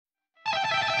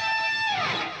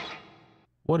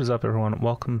What is up, everyone?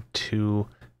 Welcome to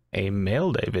a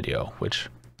mail day video, which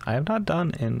I have not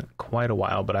done in quite a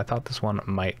while, but I thought this one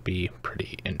might be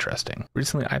pretty interesting.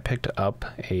 Recently, I picked up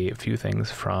a few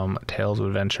things from Tales of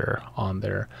Adventure on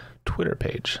their Twitter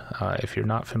page. If you're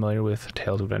not familiar with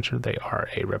Tales of Adventure, they are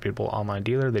a reputable online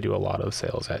dealer. They do a lot of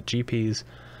sales at GPs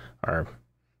or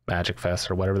Magic Fest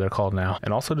or whatever they're called now,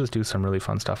 and also just do some really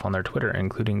fun stuff on their Twitter,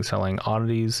 including selling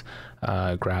oddities,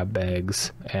 grab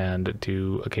bags, and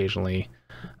do occasionally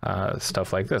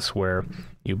stuff like this where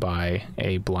you buy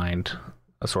a blind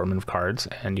assortment of cards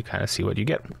and you kind of see what you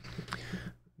get.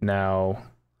 Now,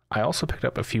 I also picked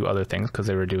up a few other things because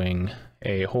they were doing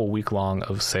a whole week long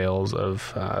of sales of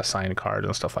signed cards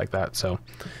and stuff like that. So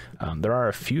there are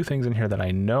a few things in here that I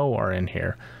know are in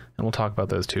here, and we'll talk about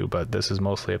those too, but this is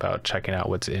mostly about checking out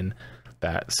what's in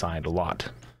that signed lot.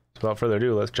 So without further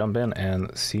ado, let's jump in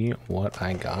and see what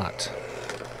I got.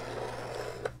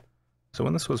 So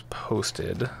when this was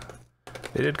posted,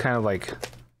 they did kind of like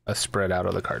a spread out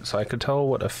of the cards, so I could tell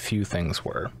what a few things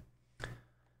were.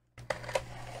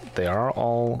 They are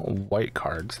all white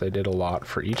cards. They did a lot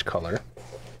for each color,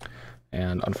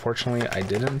 and unfortunately I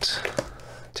didn't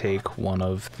take one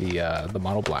of the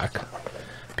mono black.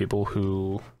 People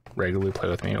who regularly play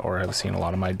with me or have seen a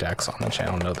lot of my decks on the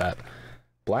channel know that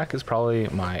black is probably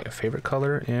my favorite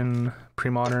color in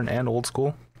pre-modern and old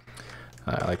school.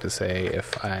 I like to say,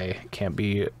 if I can't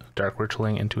be dark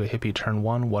ritualing into a hippie turn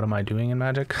one, what am I doing in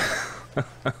Magic?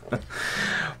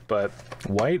 But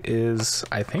white is,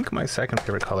 I think, my second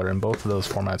favorite color in both of those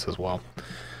formats as well.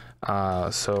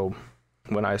 So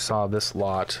when I saw this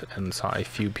lot and saw a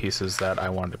few pieces that I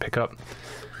wanted to pick up,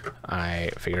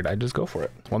 I figured I'd just go for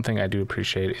it. One thing I do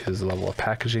appreciate is the level of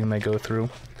packaging they go through,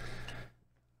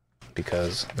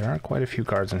 because there are quite a few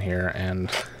cards in here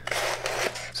and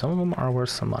some of them are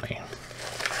worth some money.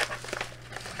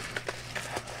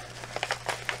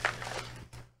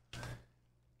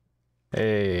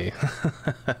 Hey,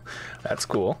 that's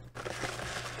cool.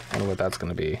 I wonder what that's going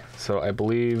to be. So I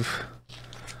believe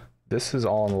this is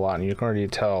all in the lot, and you can already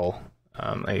tell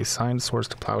a signed Swords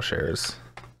to Plowshares,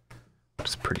 which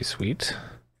is pretty sweet.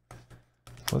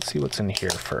 Let's see what's in here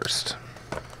first.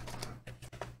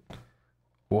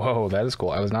 Whoa, that is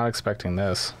cool. I was not expecting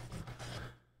this.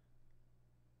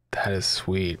 That is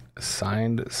sweet.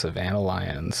 Signed Savannah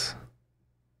Lions.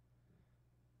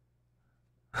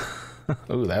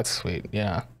 Ooh, that's sweet.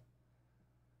 Yeah.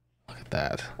 Look at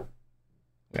that.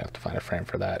 We have to find a frame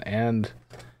for that. And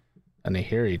a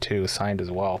Nahiri too, signed as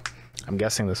well. I'm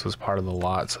guessing this was part of the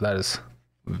lot, so that is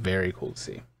very cool to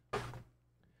see.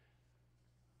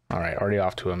 All right, already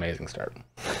off to an amazing start.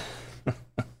 All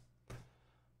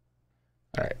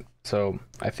right, so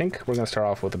I think we're going to start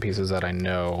off with the pieces that I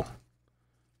know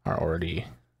are already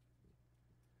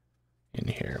in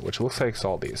here, which looks like it's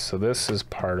all these. So this is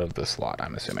part of the slot,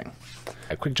 I'm assuming.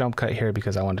 A quick jump cut here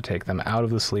because I wanted to take them out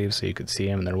of the sleeve so you could see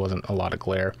them and there wasn't a lot of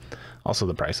glare. Also,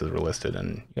 the prices were listed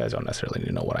and you guys don't necessarily need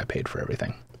to know what I paid for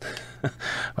everything. But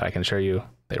I can assure you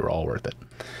they were all worth it.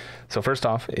 So first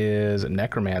off is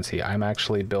Necromancy. I'm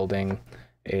actually building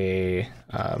a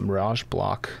Mirage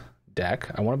block deck.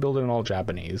 I want to build it in all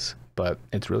Japanese, but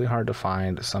it's really hard to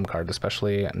find some cards,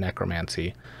 especially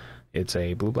Necromancy. It's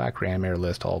a blue-black Grandmere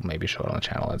list. I'll maybe show it on the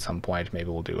channel at some point. Maybe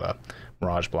we'll do a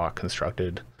Mirage block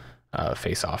constructed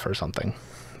face-off or something.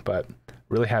 But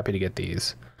really happy to get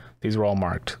these. These were all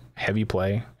marked heavy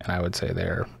play, and I would say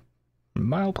they're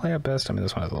mild play at best. I mean,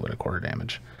 this one has a little bit of quarter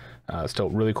damage. Still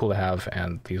really cool to have,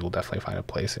 and these will definitely find a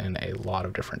place in a lot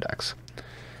of different decks.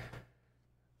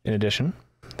 In addition,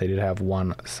 they did have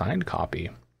one signed copy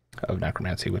of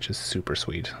Necromancy, which is super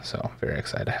sweet. So very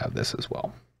excited to have this as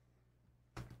well.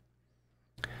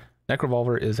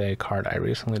 Necrovolver is a card I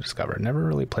recently discovered. Never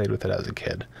really played with it as a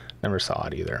kid. Never saw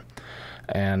it either.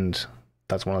 And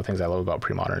that's one of the things I love about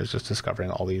Premodern, is just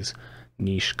discovering all these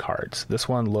niche cards. This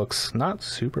one looks not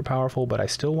super powerful, but I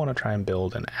still want to try and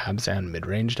build an Abzan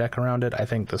mid-range deck around it. I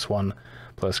think this one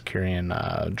plus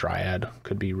Kyrian Dryad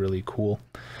could be really cool.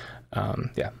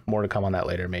 Yeah, more to come on that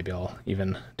later. Maybe I'll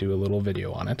even do a little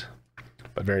video on it.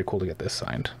 But very cool to get this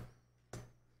signed.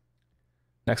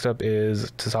 Next up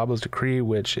is Tisabo's Decree,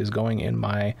 which is going in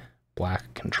my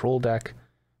black control deck.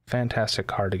 Fantastic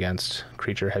card against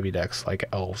creature heavy decks like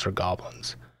elves or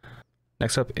goblins.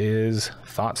 Next up is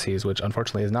Thoughtseize, which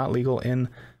unfortunately is not legal in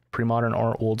pre-modern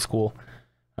or old school.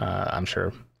 I'm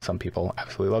sure some people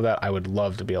absolutely love that. I would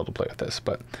love to be able to play with this,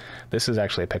 but this is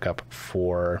actually a pickup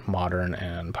for Modern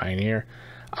and Pioneer.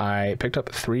 I picked up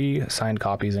 3 signed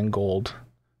copies in gold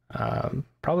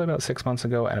probably about 6 months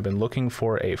ago, and I've been looking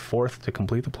for a 4th to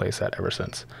complete the playset ever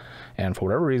since. And for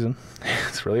whatever reason,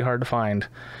 it's really hard to find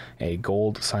a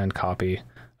gold signed copy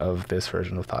of this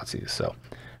version of Thoughtseize. So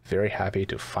very happy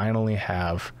to finally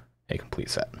have a complete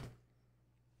set.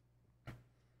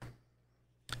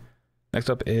 Next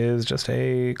up is just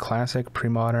a classic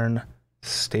Premodern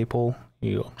staple.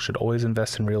 You should always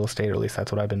invest in real estate, or at least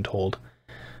that's what I've been told.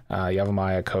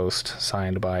 Yavimaya Coast,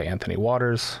 signed by Anthony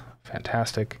Waters.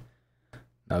 Fantastic.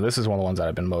 Now this is one of the ones that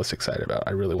I've been most excited about.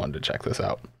 I really wanted to check this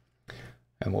out.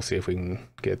 And we'll see if we can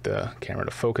get the camera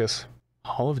to focus.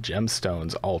 Hall of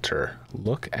Gemstones altar.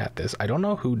 Look at this. I don't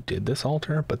know who did this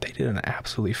altar, but they did an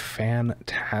absolutely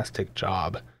fantastic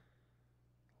job.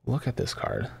 Look at this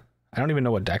card. I don't even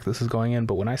know what deck this is going in,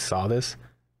 but when I saw this,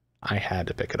 I had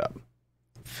to pick it up.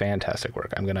 Fantastic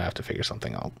work. I'm going to have to figure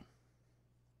something out.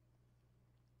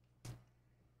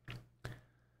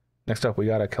 Next up, we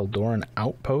got a Keldoran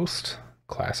Outpost.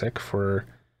 Classic for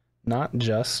not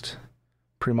just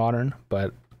Premodern,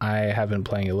 but I have been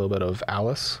playing a little bit of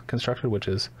Alice Constructed, which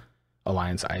is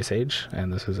Alliance Ice Age,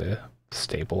 and this is a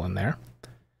staple in there.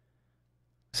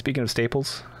 Speaking of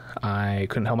staples, I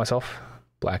couldn't help myself.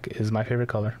 Black is my favorite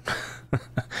color. I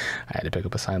had to pick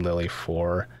up a Signed Lily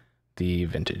for the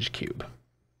Vintage Cube.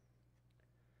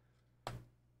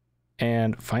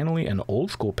 And finally, an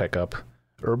old school pickup.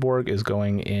 Urborg is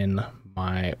going in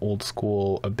my old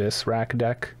school Abyss rack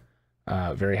deck.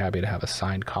 Very happy to have a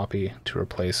signed copy to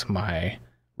replace my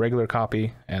regular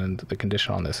copy, and the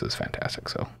condition on this is fantastic,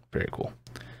 so very cool.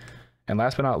 And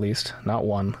last but not least, not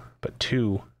one, but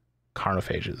two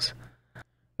Carnophages.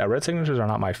 Now, red signatures are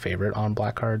not my favorite on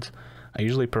black cards. I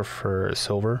usually prefer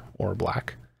silver or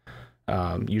black.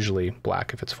 Usually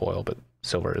black if it's foil, but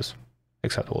silver is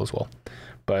acceptable as well.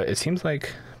 But it seems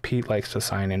like Pete likes to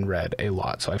sign in red a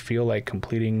lot, so I feel like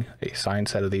completing a signed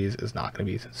set of these is not going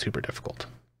to be super difficult.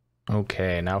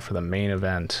 Okay, now for the main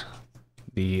event,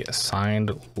 the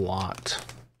signed lot.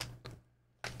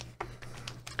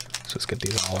 So let's get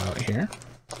these all out here.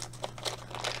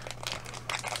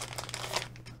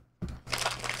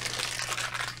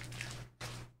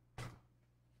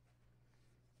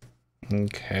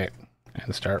 Okay,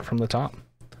 and start from the top.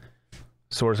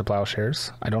 Swords of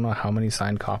Plowshares. I don't know how many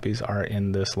signed copies are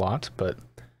in this lot, but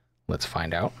let's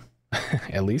find out.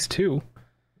 At least two.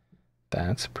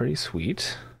 That's pretty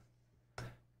sweet.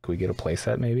 Could we get a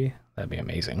playset maybe? That'd be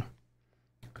amazing.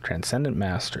 Transcendent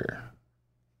Master.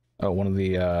 Oh, one of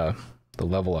the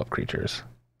level up creatures.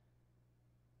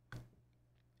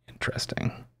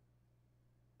 Interesting.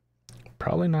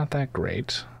 Probably not that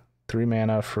great. 3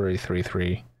 mana for a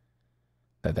 3/3.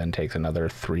 That then takes another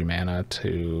 3 mana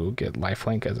to get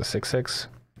lifelink as a 6/6.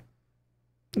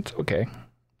 It's okay.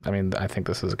 I mean, I think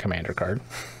this is a commander card.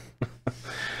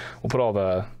 We'll put all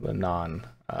the non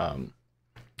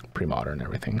Premodern and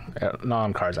everything.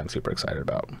 Non cards I'm super excited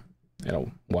about. You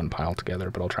know, one pile together,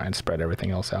 but I'll try and spread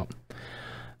everything else out.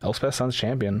 Elspeth Sun's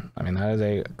Champion. I mean, that is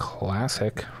a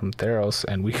classic from Theros,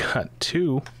 and we got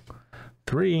 2,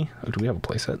 3. Oh, do we have a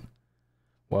playset?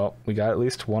 Well, we got at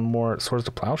least one more Swords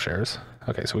to Plowshares.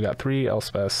 Okay, so we got 3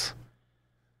 Elspeths.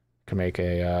 Can make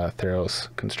a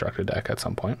Theros constructed deck at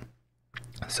some point.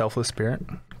 Selfless Spirit,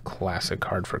 classic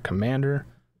card for Commander.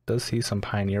 Does see some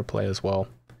Pioneer play as well.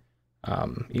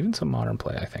 Even some Modern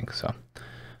play, I think. So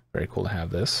very cool to have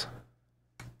this.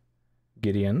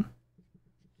 Gideon,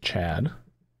 Chad.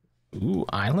 Ooh,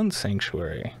 Island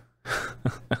Sanctuary.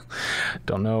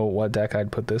 Don't know what deck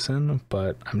I'd put this in,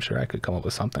 but I'm sure I could come up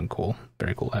with something cool.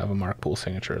 Very cool to have a Mark Pool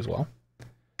signature as well.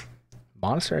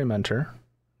 Monastery Mentor,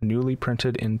 newly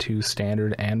printed into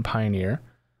Standard and Pioneer.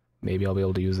 Maybe I'll be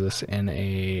able to use this in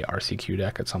a RCQ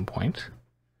deck at some point.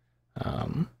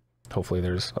 Hopefully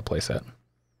there's a playset.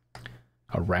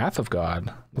 A Wrath of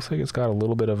God. Looks like it's got a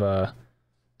little bit of a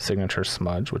signature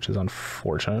smudge, which is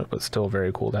unfortunate, but still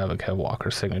very cool to have a Kev Walker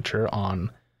signature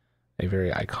on a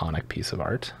very iconic piece of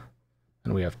art.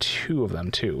 And we have 2 of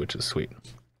them too, which is sweet.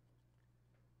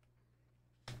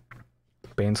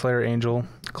 Baneslayer Angel,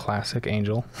 classic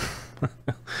angel.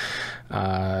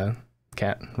 Can't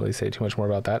really say too much more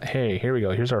about that. Hey, here we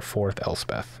go. Here's our 4th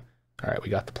Elspeth. All right, we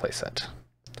got the playset.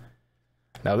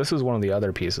 Now, this is one of the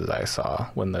other pieces I saw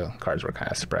when the cards were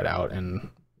kind of spread out in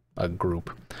a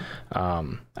group.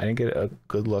 I didn't get a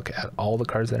good look at all the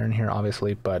cards that are in here,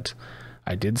 obviously, but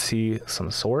I did see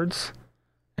some swords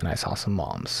and I saw some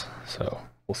moms. So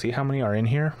we'll see how many are in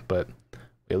here, but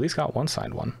we at least got one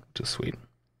signed one, which is sweet.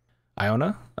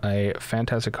 Iona, a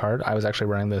fantastic card. I was actually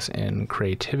running this in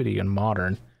Creativity and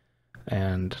Modern,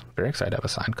 and very excited to have a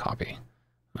signed copy.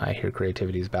 I hear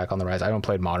Creativity is back on the rise. I haven't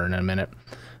played Modern in a minute,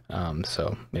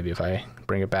 so maybe if I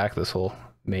bring it back, this will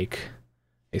make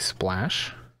a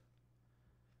splash.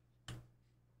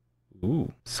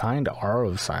 Ooh, signed Aura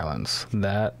of Silence.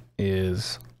 That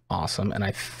is awesome, and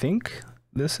I think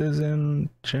this is in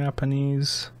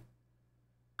Japanese.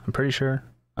 I'm pretty sure.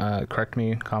 Correct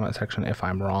me, comment section if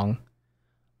I'm wrong.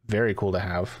 Very cool to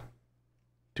have.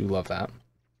 Do love that.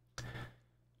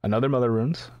 Another Mother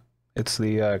Runes. It's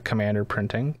the commander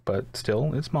printing, but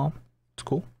still, it's small. It's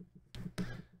cool.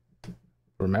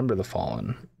 Remember the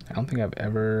Fallen. I don't think I've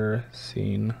ever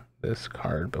seen this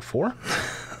card before,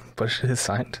 but it is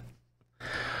signed.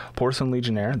 Porcelain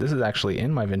Legionnaire. This is actually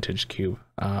in my vintage cube.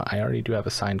 I already do have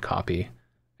a signed copy,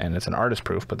 and it's an artist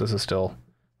proof, but this is still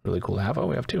really cool to have. Oh,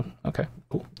 we have two. Okay,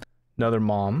 cool. Another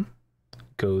Mom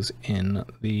goes in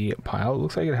the pile. It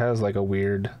looks like it has like a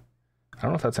weird, I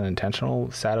don't know if that's an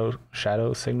intentional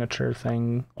shadow signature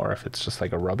thing or if it's just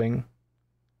like a rubbing.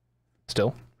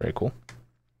 Still, very cool.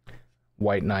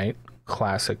 White Knight,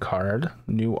 classic card.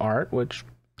 New art, which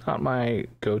not my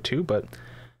go-to, but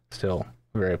still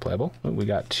very playable. We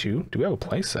got two. Do we have a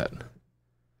play set?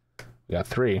 We got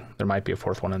three. There might be a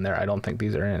fourth one in there. I don't think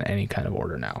these are in any kind of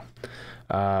order now.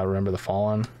 Remember the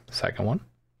Fallen, second one.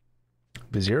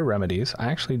 Vizier Remedies. I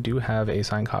actually do have a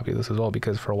signed copy of this as well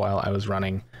because for a while I was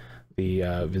running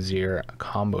the Vizier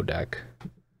combo deck,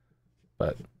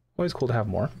 but always cool to have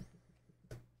more.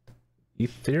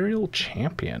 Ethereal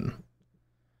Champion.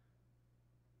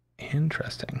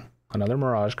 Interesting. Another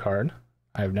Mirage card.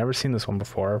 I've never seen this one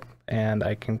before, and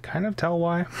I can kind of tell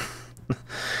why.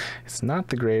 It's not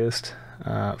the greatest.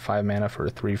 5 mana for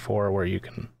a 3/4 where you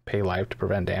can pay life to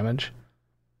prevent damage.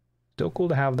 Still cool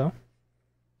to have though.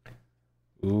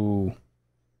 Ooh.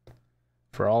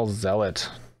 For all Zealot.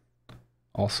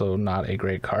 Also not a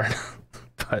great card.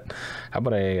 But how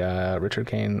about a Richard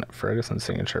Kane Ferguson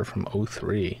signature from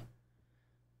 03?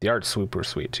 The art's super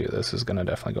sweet too. This is gonna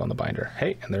definitely go in the binder.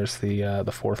 Hey, and there's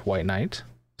the fourth White Knight.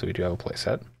 So we do have a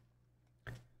playset.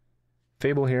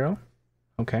 Fable Hero.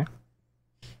 Okay.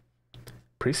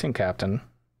 Precinct Captain.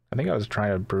 I think I was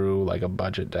trying to brew like a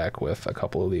budget deck with a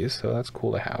couple of these, so that's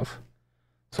cool to have.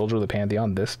 Soldier of the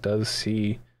Pantheon. This does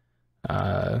see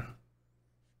Pioneer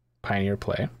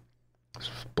play.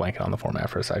 Just blanket on the format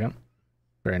for a second.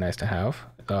 Very nice to have.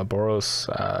 Boros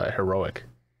Heroic,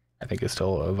 I think, is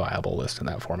still a viable list in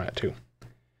that format too.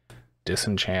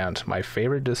 Disenchant. My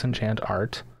favorite Disenchant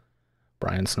art.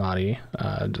 Brian Snoddy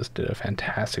just did a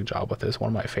fantastic job with this. One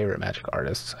of my favorite Magic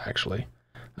artists, actually.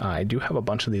 I do have a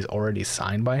bunch of these already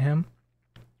signed by him,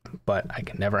 but I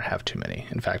can never have too many.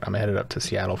 In fact, I'm headed up to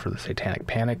Seattle for the Satanic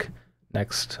Panic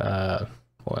next, well,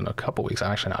 in a couple weeks.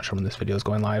 I'm actually not sure when this video is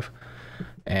going live,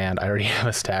 and I already have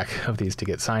a stack of these to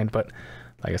get signed, but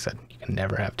like I said, you can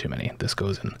never have too many. This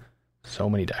goes in so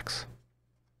many decks.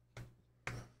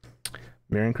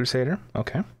 Mirroring Crusader,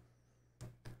 okay.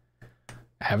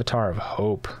 Avatar of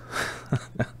Hope.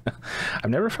 I've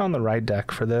never found the right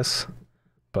deck for this,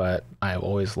 but I've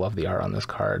always loved the art on this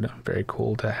card. Very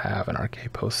cool to have an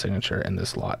Arcade Post signature in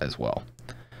this lot as well.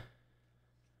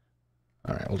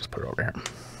 All right, we'll just put it over here.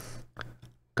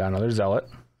 Got another Zealot.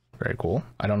 Very cool.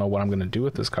 I don't know what I'm going to do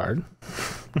with this card.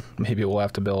 Maybe we'll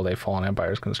have to build a Fallen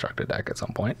Empires constructed deck at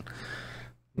some point.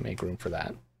 Make room for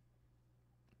that.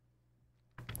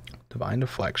 Divine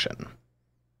Deflection.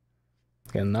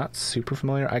 Again, not super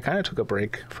familiar. I kind of took a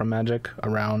break from Magic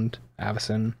around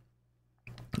Avacyn,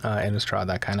 Innistrad,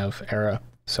 that kind of era.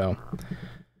 So,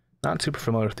 not super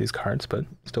familiar with these cards, but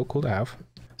still cool to have.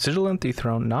 Sigil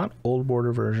Dethroned, not old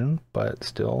border version, but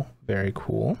still very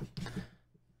cool.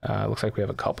 Looks like we have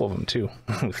a couple of them too.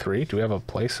 3. Do we have a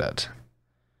playset?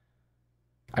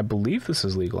 I believe this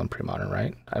is legal in Premodern,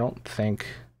 right? I don't think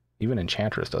even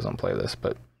Enchantress doesn't play this,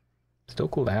 but still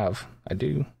cool to have. I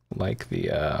do like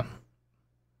the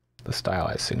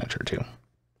stylized signature too.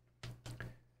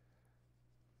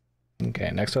 Okay,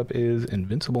 next up is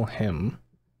Invincible Hymn.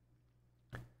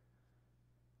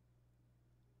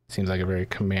 Seems like a very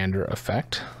commander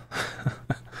effect.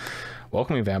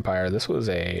 Welcoming Vampire. This was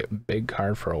a big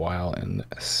card for a while in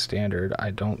Standard.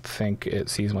 I don't think it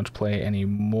sees much play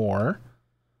anymore,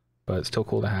 but it's still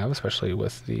cool to have, especially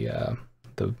with the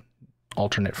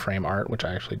alternate frame art, which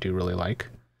I actually do really like.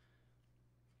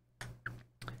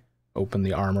 Open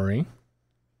the Armory.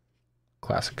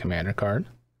 Classic commander card.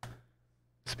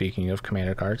 Speaking of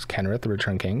commander cards, Kenrith the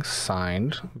Return King,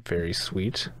 signed. Very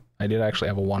sweet. I did actually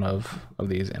have one of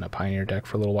these in a Pioneer deck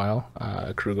for a little while.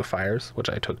 Kruga Fires, which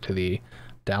I took to the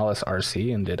Dallas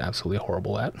RC and did absolutely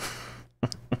horrible at.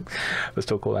 But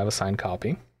still cool to have a signed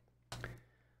copy.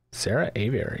 Sarah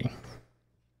Aviary.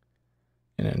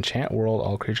 In an enchant world,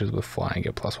 all creatures with flying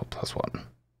get +1/+1.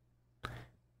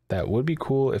 That would be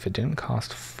cool if it didn't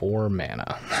cost 4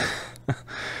 mana.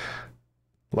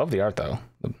 Love the art though.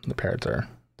 The parrots are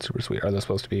super sweet. Are they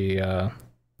supposed to be well,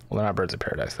 they're not birds of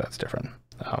paradise, that's different.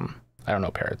 I don't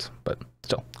know parrots, but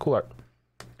still cool art.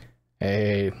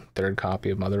 A third copy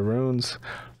of Mother Runes,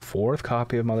 fourth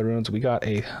copy of Mother Runes. We got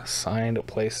a signed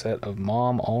playset of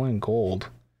Mom, all in gold.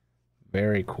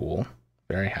 Very cool.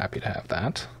 Very happy to have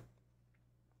that.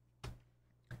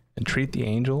 Entreat the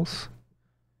Angels.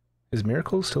 Is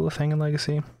Miracles still a thing in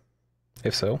Legacy?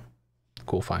 If so,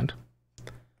 cool find.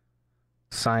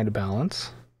 Signed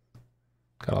Balance.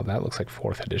 Got all that. Looks like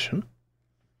 4th edition.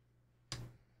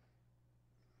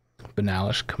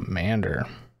 Banalish Commander.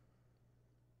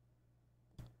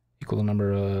 Equal the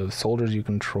number of soldiers you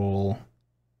control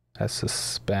as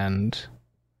suspend.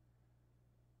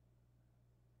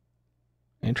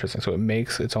 Interesting. So it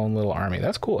makes its own little army.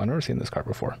 That's cool. I've never seen this card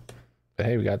before. But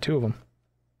hey, we got 2 of them.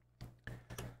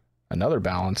 Another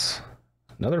Balance.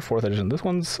 Another 4th edition. This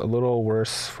one's a little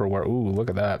worse for wear. Ooh, look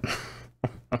at that.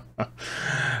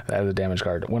 That is a damage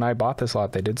card. When I bought this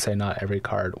lot, they did say not every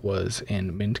card was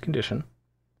in mint condition.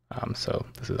 So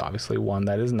this is obviously one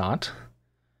that is not.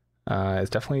 It's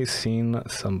definitely seen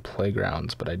some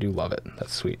playgrounds, but I do love it.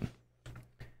 That's sweet.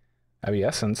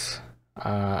 Abiescence.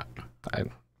 I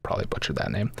probably butchered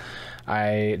that name.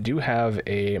 I do have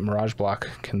a Mirage Block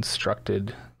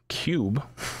constructed cube,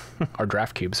 or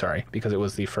draft cube, sorry, because it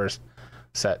was the first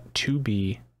set to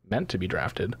be meant to be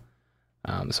drafted.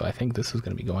 So I think this is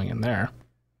going to be going in there.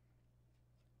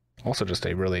 Also just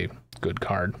a really good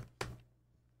card.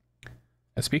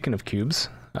 And speaking of cubes,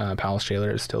 Palace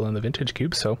Jailer is still in the vintage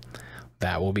cube, so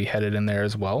that will be headed in there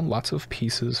as well. Lots of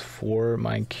pieces for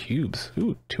my cubes.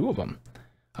 Ooh, 2 of them.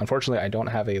 Unfortunately, I don't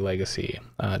have a Legacy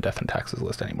Death and Taxes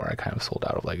list anymore. I kind of sold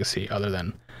out of Legacy other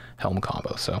than Helm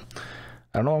combo, so I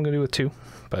don't know what I'm going to do with 2,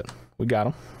 but we got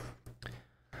them.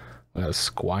 We got a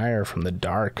Squire from the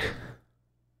Dark.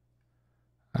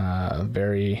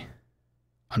 Very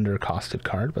undercosted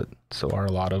card, but so are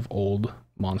a lot of old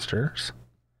monsters,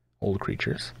 old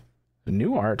creatures. The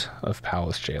new art of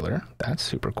Palace Jailer, that's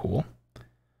super cool.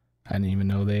 I didn't even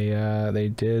know they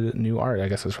did new art. I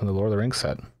guess it's from the Lord of the Rings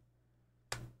set.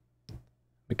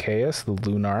 Micaeus, the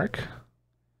Lunarch,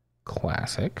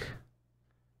 classic.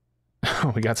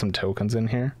 We got some tokens in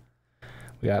here.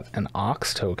 We got an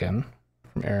Ox token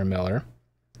from Aaron Miller.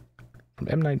 From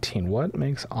M19, what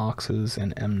makes Oxes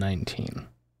in M19?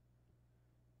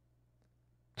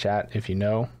 Chat if you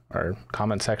know, or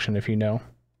comment section if you know.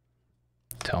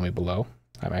 Tell me below.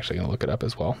 I'm actually going to look it up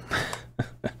as well.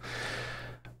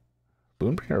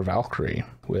 Boonbringer Valkyrie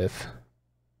with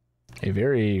a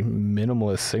very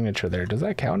minimalist signature there. Does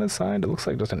that count as signed? It looks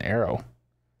like just an arrow.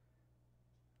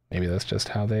 Maybe that's just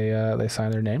how they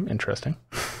sign their name. Interesting.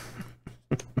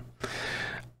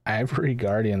 Ivory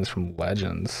Guardians from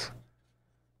Legends.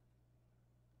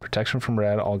 Protection from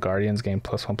red. All Guardians gain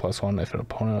 +1/+1 if an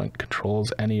opponent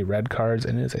controls any red cards,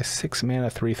 and it is a 6 mana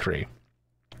 3/3.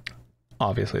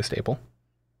 Obviously a staple.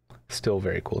 Still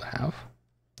very cool to have.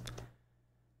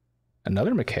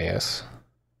 Another Micaeus.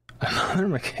 Another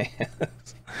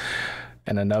Micaeus.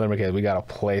 And another Micaeus. We got a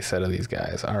play set of these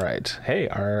guys. All right. Hey,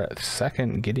 our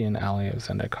second Gideon Ally of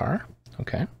Zendikar.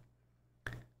 Okay.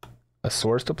 A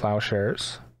Swords to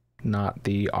Plowshares. Not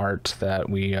the art that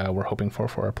we were hoping for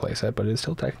our playset, but it is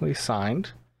still technically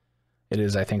signed. It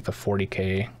is, I think, the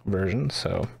 40k version,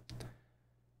 so...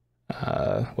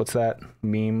 what's that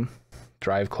meme?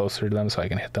 Drive closer to them so I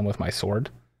can hit them with my sword.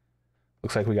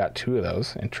 Looks like we got 2 of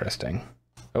those. Interesting.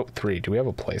 Oh, 3. Do we have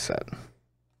a playset?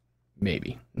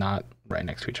 Maybe. Not right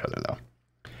next to each other, though.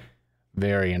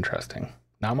 Very interesting.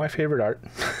 Not my favorite art,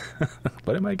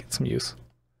 but it might get some use.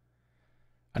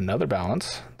 Another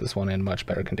Balance, this one in much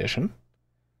better condition.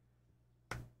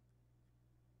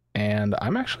 And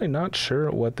I'm actually not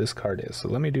sure what this card is, so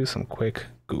let me do some quick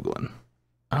Googling.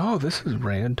 Oh, this is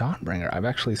Rhea Dawnbringer. I've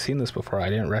actually seen this before. I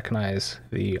didn't recognize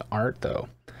the art, though,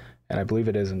 and I believe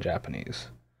it is in Japanese.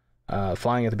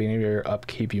 Flying at the beginning of your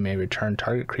upkeep, you may return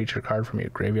target creature card from your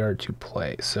graveyard to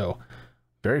play. So,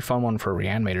 very fun one for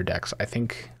Reanimator decks. I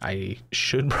think I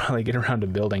should probably get around to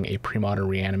building a Premodern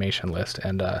reanimation list,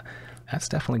 and that's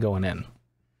definitely going in.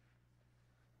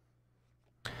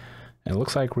 And it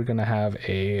looks like we're going to have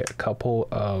a couple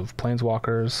of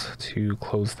Planeswalkers to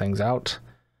close things out.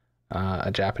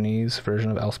 A Japanese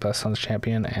version of Elspeth Sun's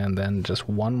Champion, and then just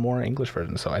one more English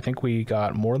version. So I think we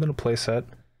got more than a playset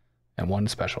and one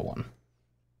special one.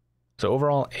 So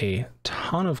overall, a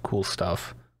ton of cool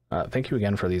stuff. Thank you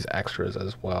again for these extras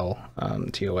as well,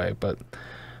 TOA. But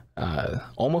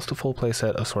almost a full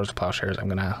playset of Swords to Plowshares.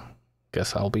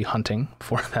 Guess I'll be hunting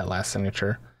for that last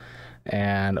signature,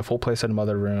 and a full playset of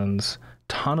Mother Runes,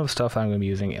 ton of stuff I'm going to be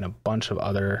using in a bunch of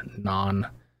other non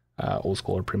old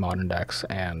school or pre-modern decks,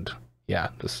 and yeah,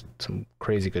 just some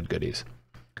crazy good goodies.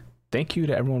 thank you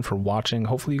to everyone for watching.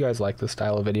 Hopefully you guys like this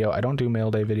style of video. I don't do mail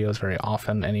day videos very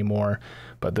often anymore,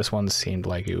 but this one seemed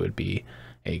like it would be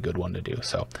a good one to do.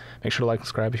 So make sure to like and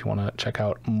subscribe if you want to check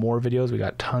out more videos. We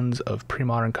got tons of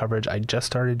pre-modern coverage. I just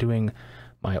started doing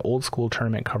my old school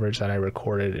tournament coverage that I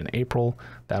recorded in April.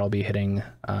 That'll be hitting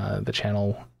the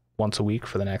channel once a week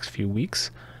for the next few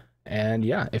weeks. And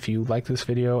yeah, if you like this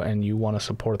video and you want to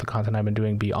support the content I've been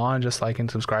doing beyond just liking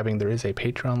and subscribing, there is a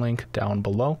Patreon link down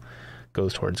below.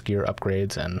 Goes towards gear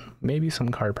upgrades and maybe some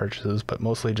card purchases, but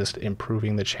mostly just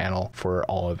improving the channel for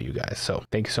all of you guys. So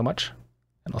thank you so much,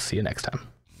 and I'll see you next time.